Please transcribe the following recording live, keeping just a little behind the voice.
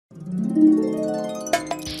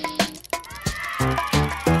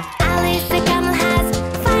Alice the camel has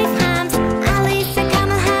 5 hams. Alice the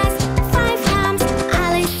camel has 5 hams.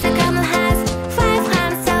 Alice the camel has 5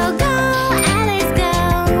 hams. So go, Alice, go.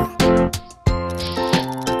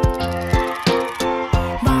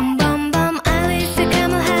 Bum bum bum. Alice the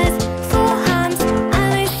camel has 4 hams.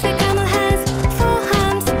 Alice the camel has 4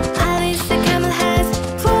 hams. Alice the camel has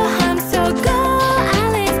 4 hams. So go,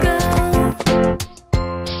 Alice, go.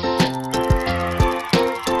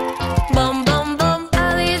 Bum bum bum.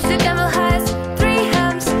 Alice the camel has 3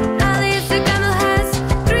 hams. Alice the camel has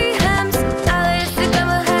 3 hams. Alice the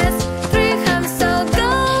camel has 3 hams. So go,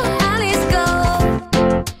 Alice, go.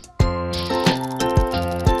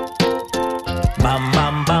 Bum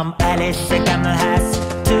bum bum, Alice the camel has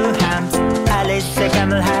 2 hams. Alice the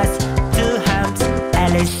camel has 2 hams.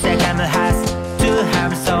 Alice the camel has 2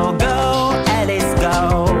 hams. So go, Alice, go.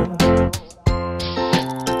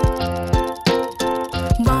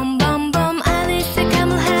 Bum bum bum. Alice the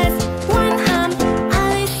camel has 1 ham.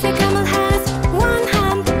 Alice the camel has 1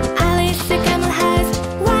 ham. Alice the camel has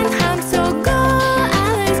 1 ham. So go,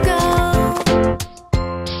 Alice, go.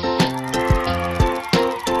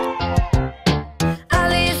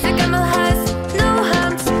 Alice the camel has no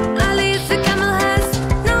hams. Alice the camel has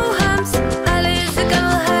no hams. Alice the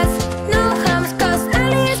camel has no hams. 'Cause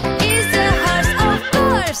Alice is the horse, of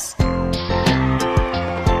course.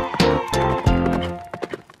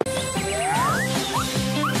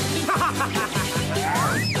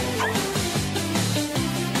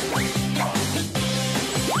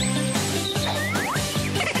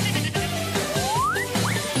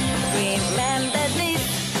 Remember this,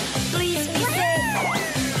 please be safe.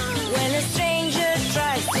 When a stranger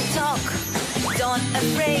tries to talk, don't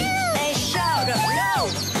afraid and shout out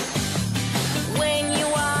loud. When you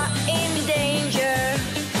are in danger,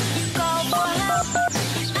 call for help,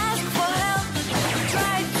 ask for help.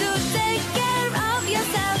 Try to take care of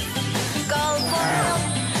yourself. Call for help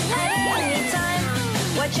at any time.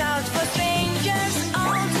 Watch out for strangers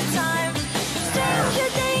all the time. Stranger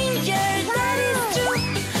danger, that is true.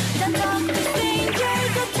 Don't talk to strangers,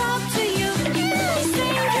 don't talk to you.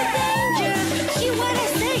 Stranger danger, hear what I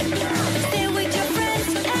say. Stay with your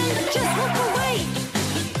friends and just walk away.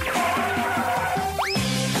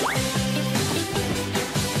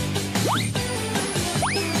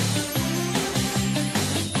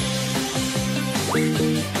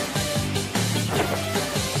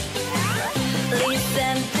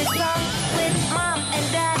 Listen to song with mom and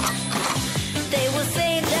dad. They will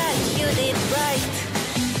say that you did right.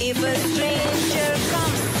 If a stranger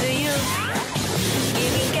comes to you,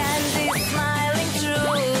 giving candy, smiling through.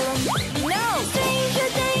 No, stranger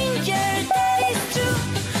danger, that is true.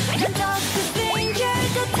 Don't talk to stranger,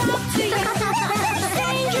 don't talk to you.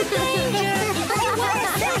 Stranger danger, see what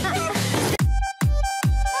I say.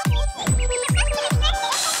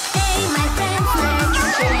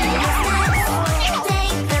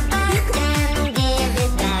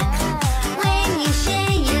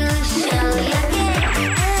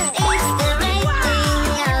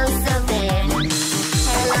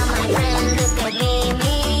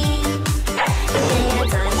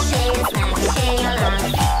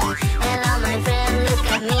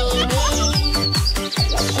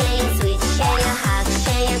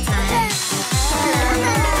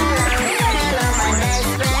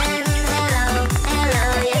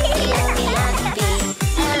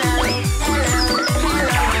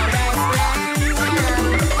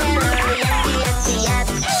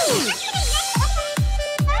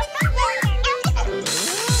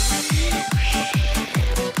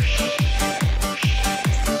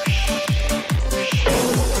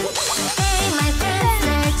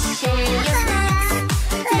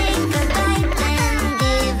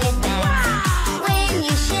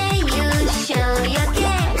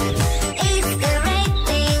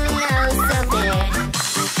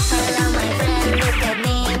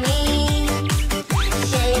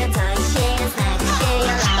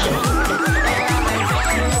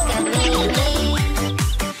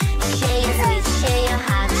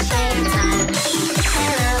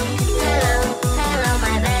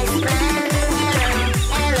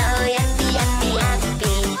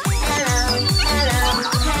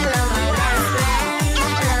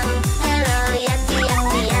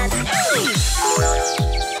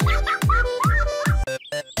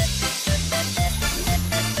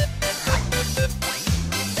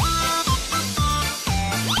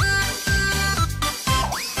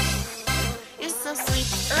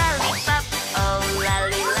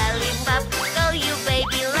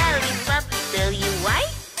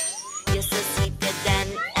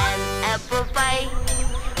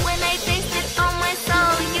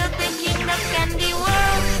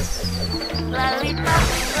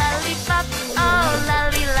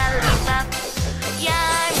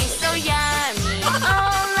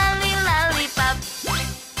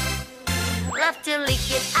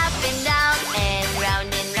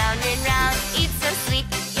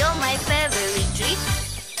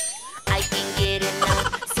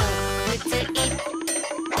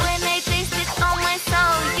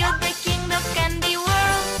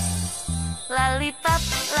 lollipop,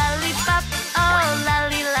 lollipop, oh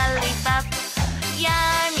lolly lollipop.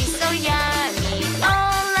 Yummy, so yummy,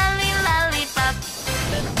 oh lolly lollipop.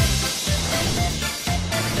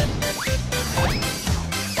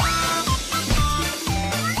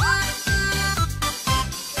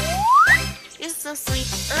 You're so sweet,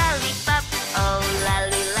 lollipop, oh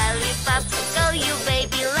lolly lollipop. Go you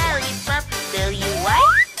baby lollipop, tell you why?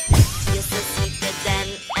 You're so sweeter than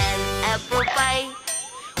an apple pie.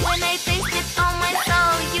 When I taste it on my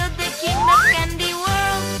soul, you're the king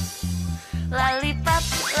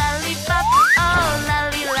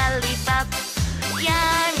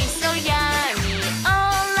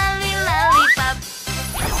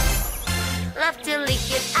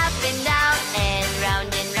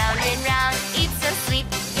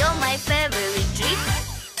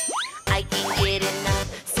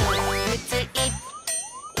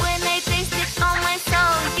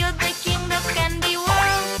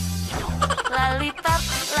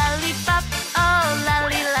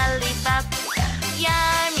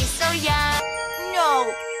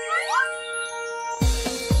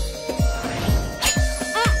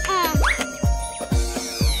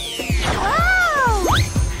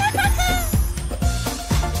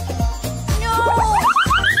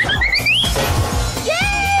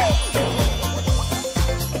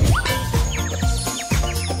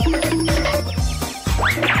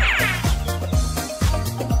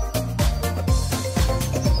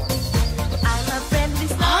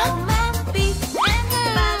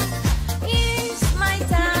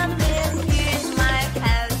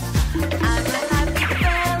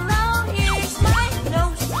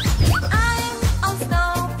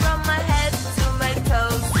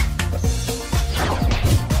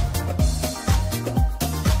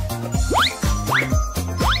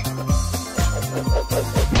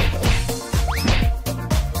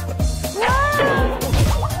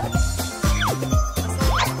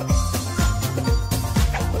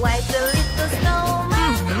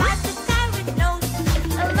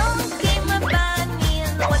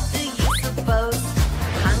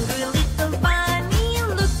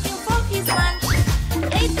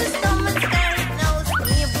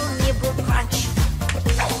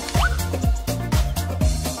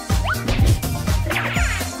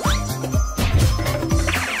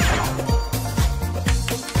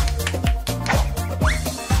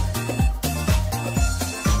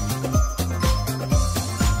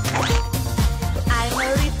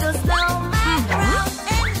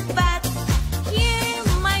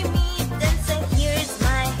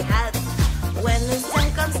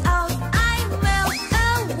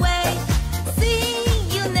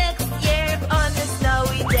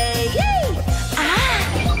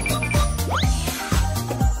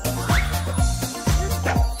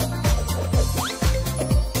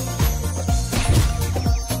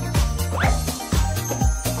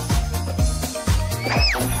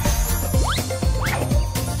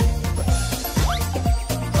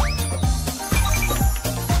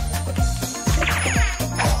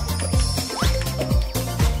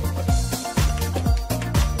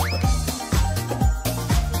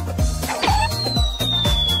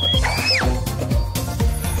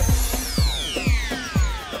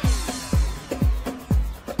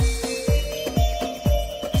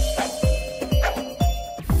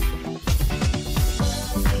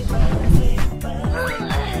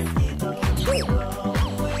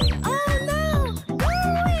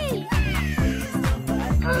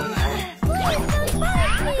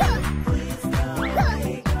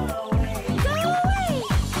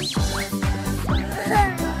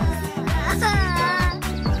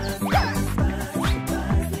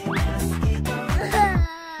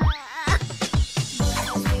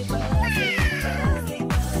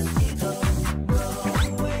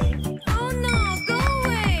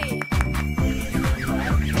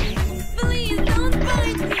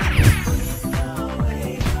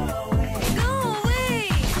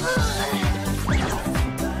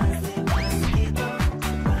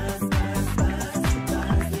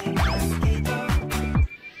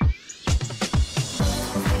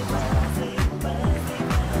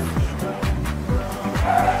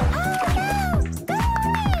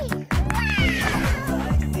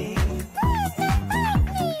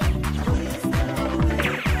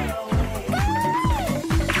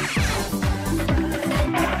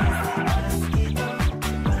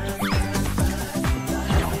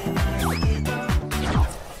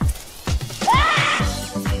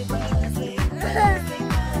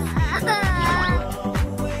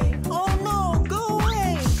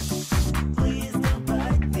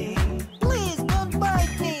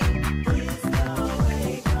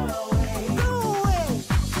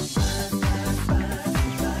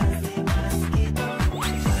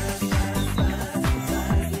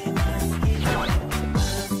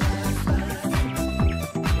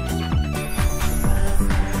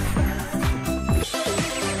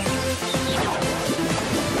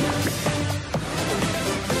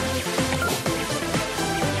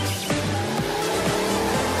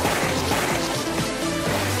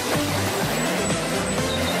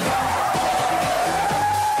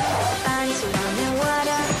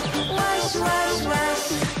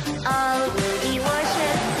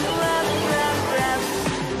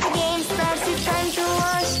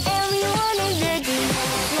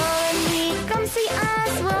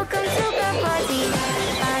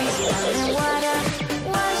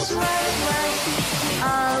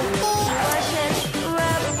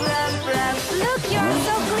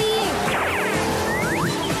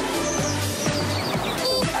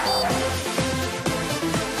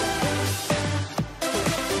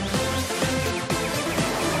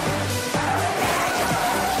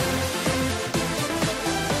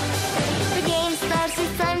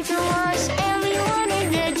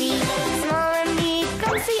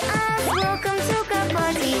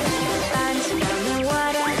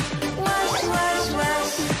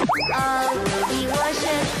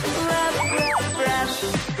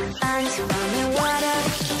Eyes from the water,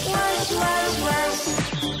 wash, wash, wash.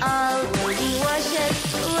 All body washes,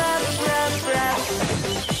 rub, rub, rub.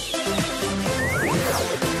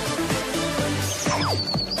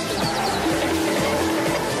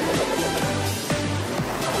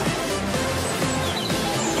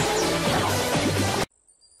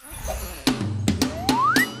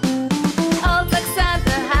 Old Black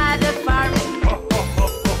Santa had a farm,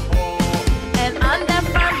 and on the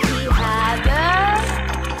farm he had a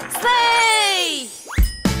sleigh.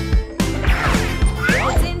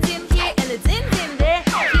 A din din here and a din din there,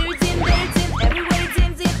 here din, there din, everywhere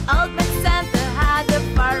din din. Old Black Santa had a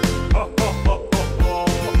farm.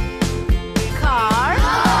 Car,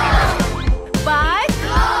 bike,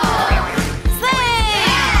 sleigh.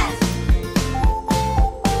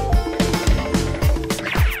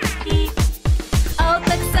 Old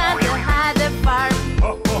Black Santa had a farm,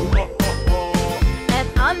 and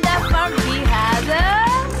on that farm he had a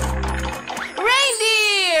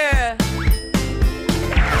reindeer.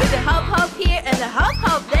 With a hop hop here and a hop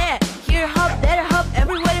hop there, here hop, there hop,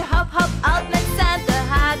 everywhere hop hop. Old Black Santa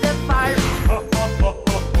had a farm.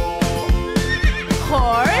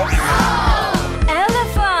 Horse,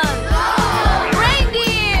 elephant,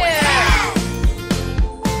 reindeer.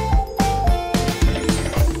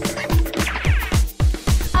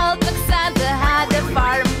 Old Black Santa had a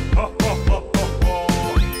farm,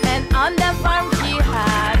 and on the farm he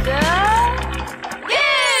had a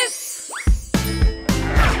gift.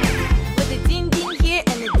 With a din din here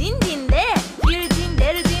and a din din there, here a din,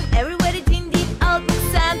 there a din, everywhere a din din. Old Black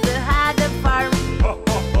Santa had a farm.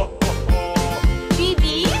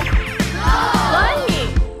 Baby, bunny,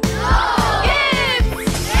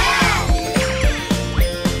 gifts.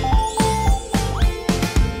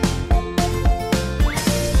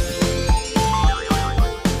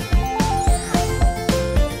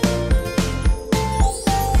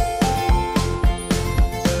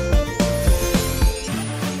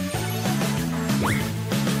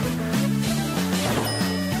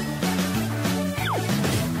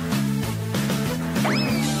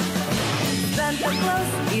 Santa Claus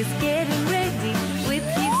is getting ready with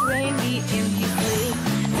his reindeer in his sleigh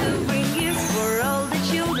to bring gifts for all the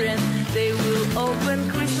children. They will open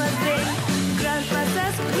Christmas Day. Grandpa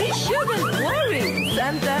says we shouldn't worry.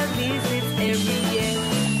 Santa visits every year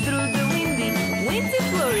through the windy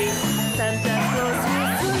forest. Santa Claus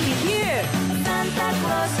will soon be here. Santa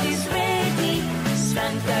Claus is ready.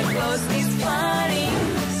 Santa Claus is funny.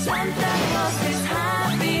 Santa Claus is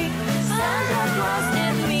happy. Santa Claus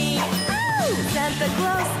and me. Santa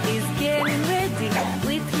Claus is getting ready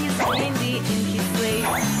with his reindeer in his sleigh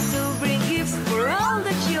to bring gifts for all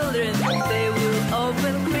the children. They will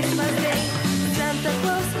open Christmas Day. Santa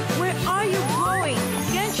Claus, where are you going?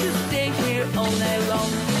 Can't you stay here all night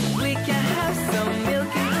long? We can have some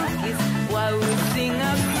milk and cookies while we sing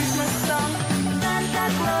a Christmas song. Santa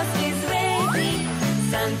Claus is ready.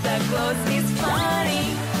 Santa Claus is funny.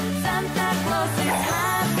 Santa Claus is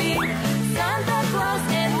happy. Santa Claus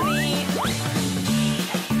and me.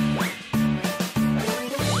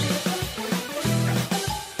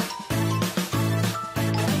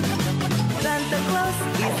 Santa Claus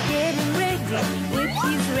is getting ready with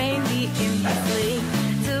his reindeer in his sleigh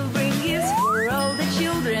to bring gifts for all the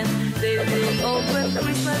children. They will open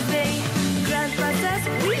Christmas Day. Grandpa says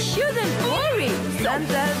we shouldn't worry.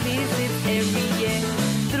 Santa visits every year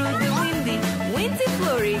through the windy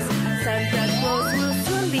forest. Santa Claus will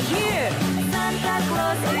soon be here. Santa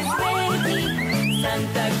Claus is ready.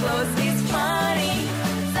 Santa Claus is funny.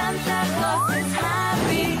 Santa Claus is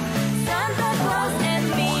happy. Santa Claus and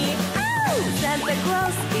me. Santa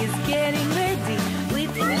Claus is getting ready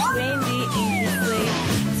with his reindeer in his sleigh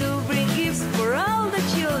to bring gifts for all the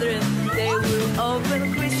children. They will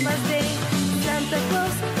open Christmas Day. Santa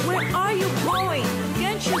Claus, where are you going?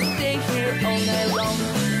 Can't you stay here all night long?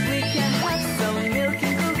 We can have some milk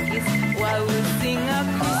and cookies while we sing a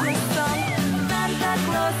Christmas song. Santa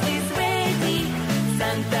Claus is ready.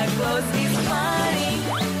 Santa Claus is funny.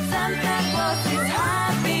 Santa Claus is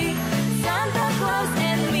happy. Santa Claus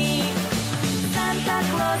and me. Santa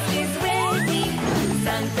Claus is ready.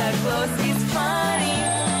 Santa Claus is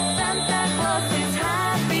funny.